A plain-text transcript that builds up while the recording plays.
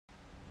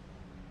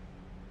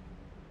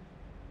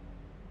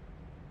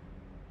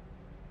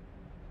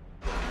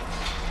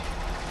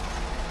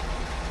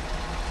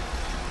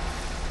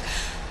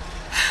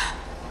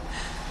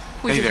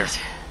We did there. it.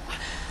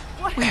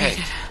 What? We Hey. did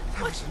it.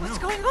 What's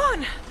going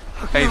on?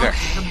 Hey there.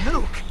 The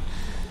milk.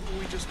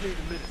 We just need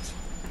a minute.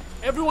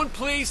 Everyone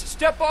please,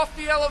 step off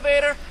the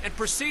elevator and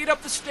proceed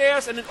up the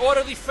stairs in an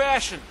orderly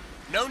fashion.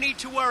 No need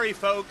to worry,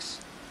 folks.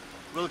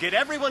 We'll get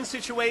everyone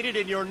situated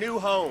in your new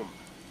home.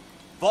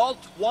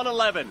 Vault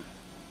 111.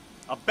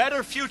 A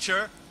better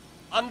future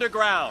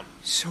underground.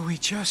 So we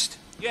just...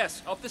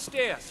 Yes, up the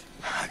stairs.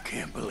 I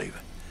can't believe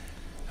it.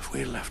 If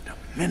we left a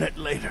minute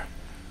later...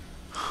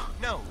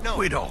 No,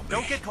 We'd all be...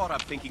 don't get caught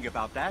up thinking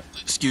about that.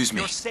 Excuse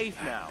me. You're safe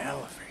now.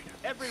 Elevator.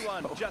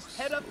 Everyone, just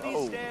head up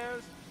these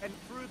stairs and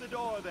through the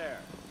door there.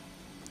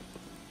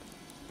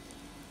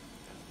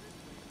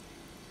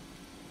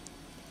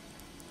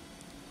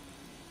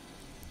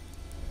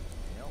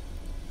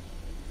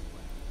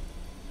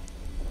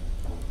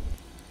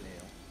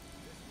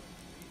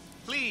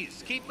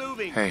 Please, keep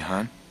moving. Hey,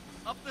 hon.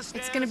 Up the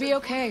stairs. It's gonna be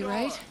and through okay, the door.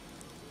 right?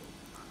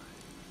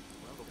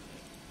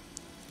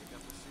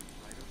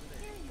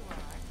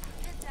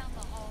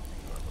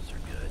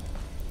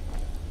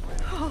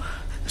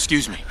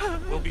 Excuse me.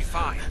 We'll be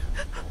fine.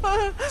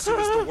 As soon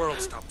as the world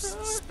stops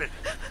spinning.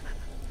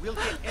 We'll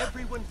get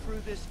everyone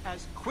through this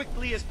as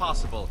quickly as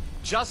possible.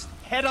 Just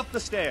head up the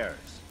stairs.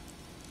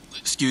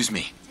 Excuse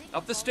me.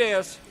 Up the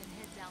stairs.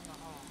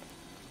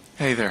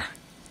 Hey there.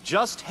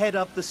 Just head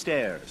up the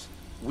stairs.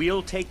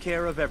 We'll take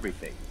care of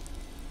everything.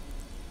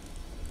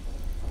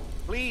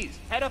 Please,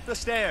 head up the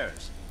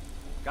stairs.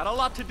 Got a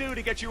lot to do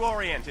to get you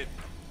oriented.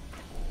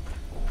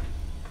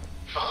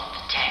 Vault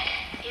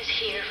Tech is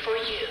here for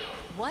you.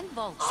 One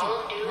vault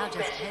All suit. new Now just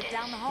residents, head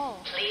down the hall.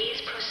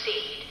 please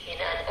proceed in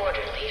an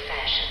orderly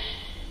fashion.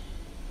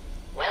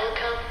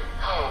 Welcome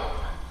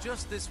home.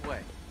 Just this way.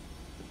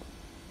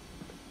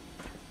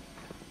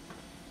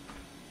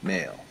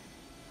 Mail.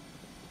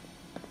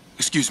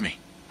 Excuse me.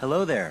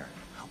 Hello there.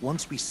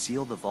 Once we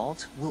seal the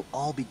vault, we'll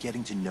all be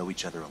getting to know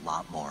each other a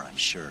lot more, I'm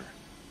sure.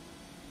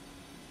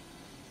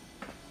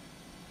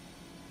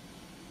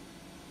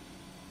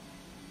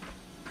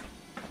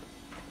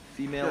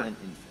 Female and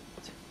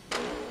infant.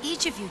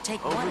 Each of you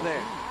take Over one of there.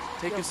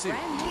 these. Take Your a seat.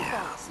 brand new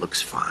Yeah, vaults.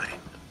 looks fine.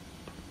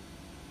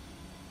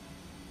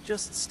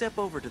 Just step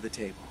over to the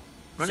table.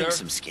 Running Sir?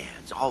 some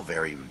scans, all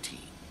very routine.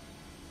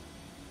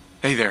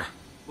 Hey there.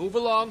 Move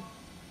along.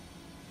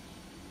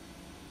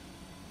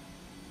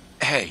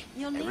 Hey.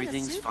 You'll need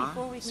Everything's a suit fine.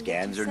 before we can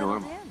Scans get are you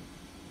settled normal.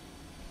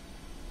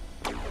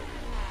 in.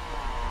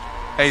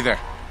 Hey there.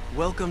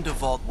 Welcome to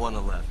Vault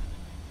 111.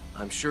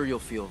 I'm sure you'll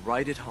feel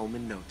right at home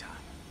in no time.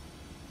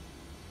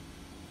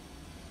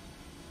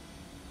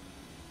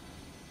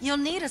 You'll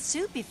need a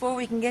suit before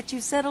we can get you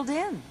settled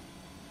in.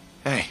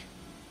 Hey.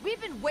 We've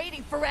been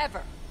waiting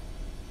forever.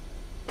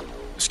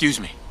 Excuse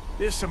me.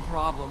 There's some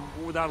problem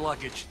with our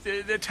luggage.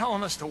 They're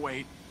telling us to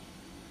wait.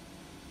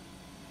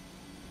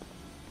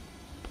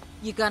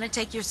 You gonna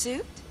take your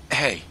suit?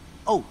 Hey.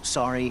 Oh,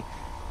 sorry.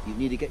 You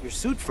need to get your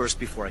suit first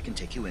before I can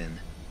take you in.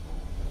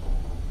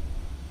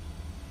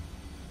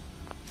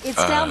 It's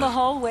down the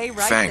hallway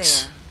right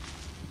Thanks. there.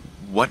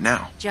 What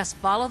now? Just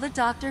follow the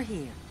doctor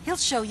here. He'll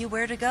show you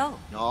where to go.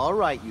 All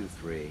right, you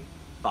three.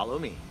 Follow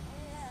me.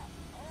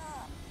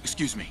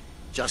 Excuse me.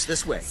 Just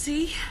this way.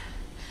 See?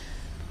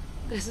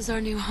 This is our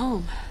new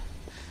home.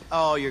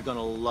 Oh, you're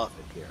gonna love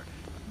it here.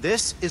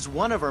 This is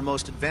one of our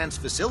most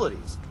advanced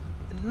facilities.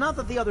 Not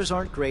that the others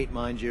aren't great,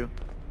 mind you.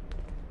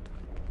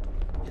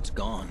 It's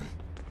gone.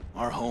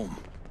 Our home.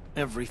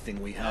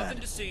 Everything we had. Nothing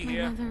to see My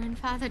here. mother and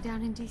father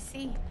down in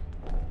D.C.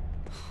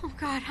 Oh,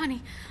 God,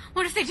 honey.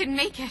 What if they didn't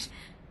make it?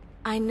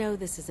 I know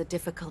this is a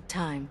difficult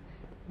time,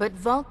 but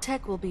Vault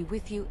Tech will be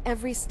with you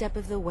every step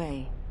of the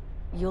way.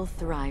 You'll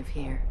thrive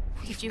here.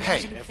 Did you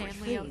Hey. have any family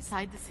Please,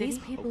 outside the city? these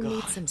people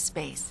need some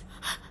space.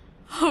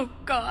 Oh,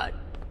 God.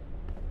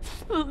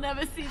 We'll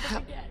never see them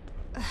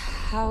again.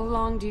 How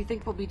long do you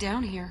think we'll be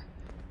down here?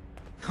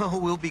 Oh,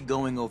 we'll be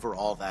going over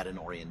all that in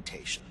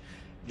orientation.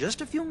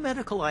 Just a few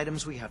medical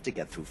items we have to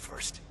get through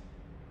first.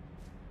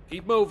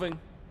 Keep moving.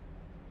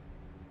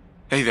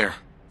 Hey there.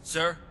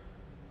 Sir?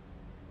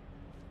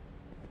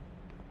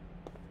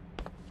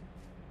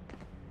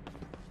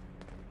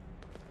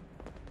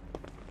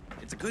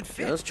 It's a good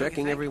fit. Just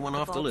checking everyone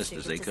off the Vault list suit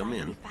as is they come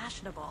designed to in. be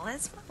fashionable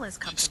as well as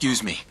comfortable.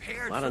 Excuse me.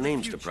 A lot of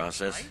names to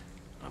process.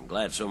 I'm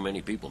glad so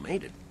many people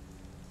made it.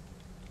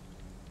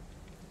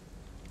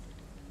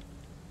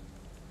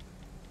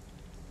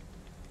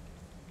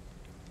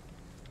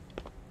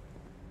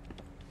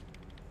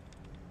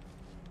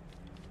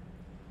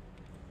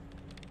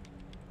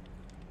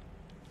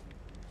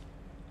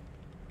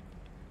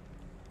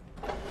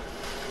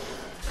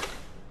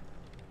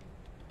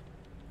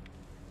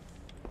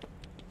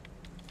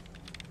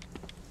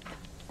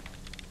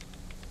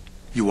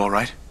 You all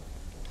right?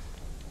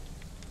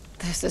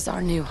 This is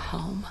our new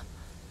home.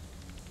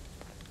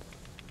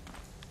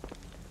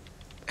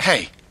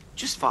 Hey.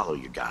 Just follow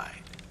your guide.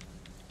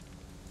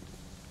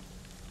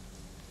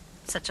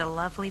 Such a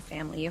lovely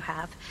family you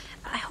have.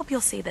 I hope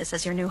you'll see this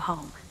as your new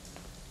home.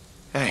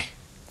 Hey.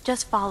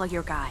 Just follow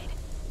your guide.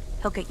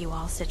 He'll get you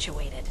all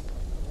situated.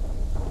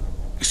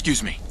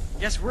 Excuse me.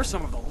 Guess we're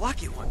some of the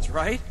lucky ones,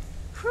 right?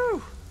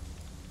 Whew.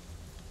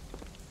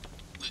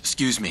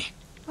 Excuse me.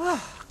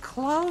 Oh,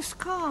 close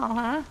call,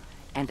 huh?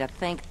 And to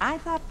think I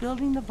thought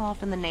building the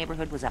vault in the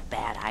neighborhood was a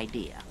bad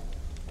idea.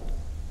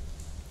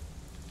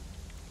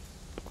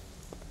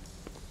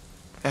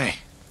 Hey.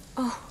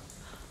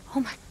 Oh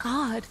my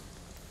God.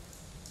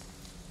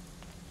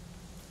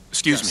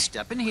 Excuse Just me.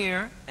 step in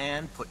here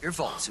and put your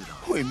vault suit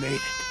on. We made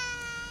it.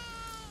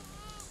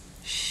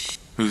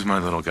 Who's my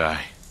little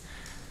guy?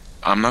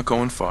 I'm not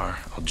going far.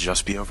 I'll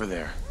just be over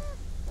there.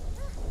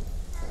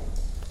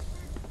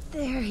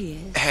 There he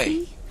is. Hey.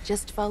 See?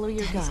 Just follow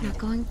your Daddy's guide. not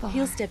going far.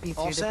 He'll step you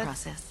All through the set?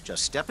 process.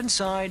 Just step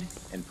inside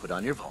and put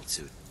on your vault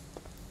suit.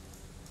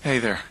 Hey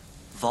there.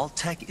 Vault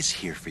Tech is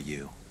here for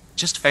you.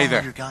 Just Hey follow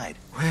there. your guide.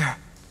 We're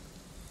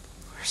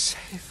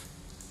safe.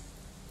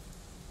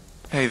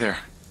 Hey there.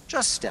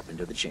 Just step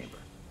into the chamber.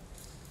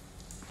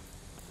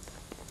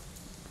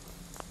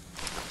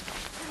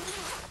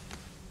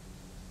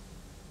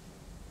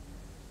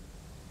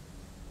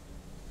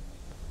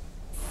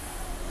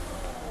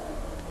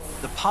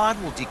 The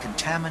pod will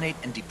decontaminate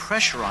and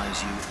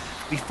depressurize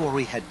you before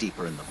we head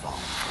deeper in the vault.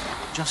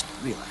 Just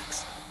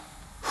relax.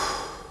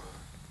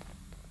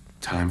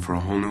 Time for a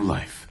whole new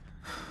life.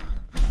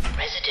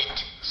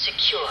 Resident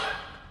secure.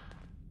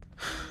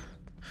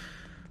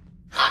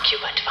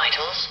 Occupant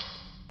vitals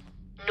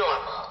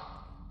normal.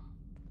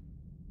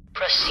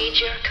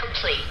 Procedure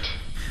complete.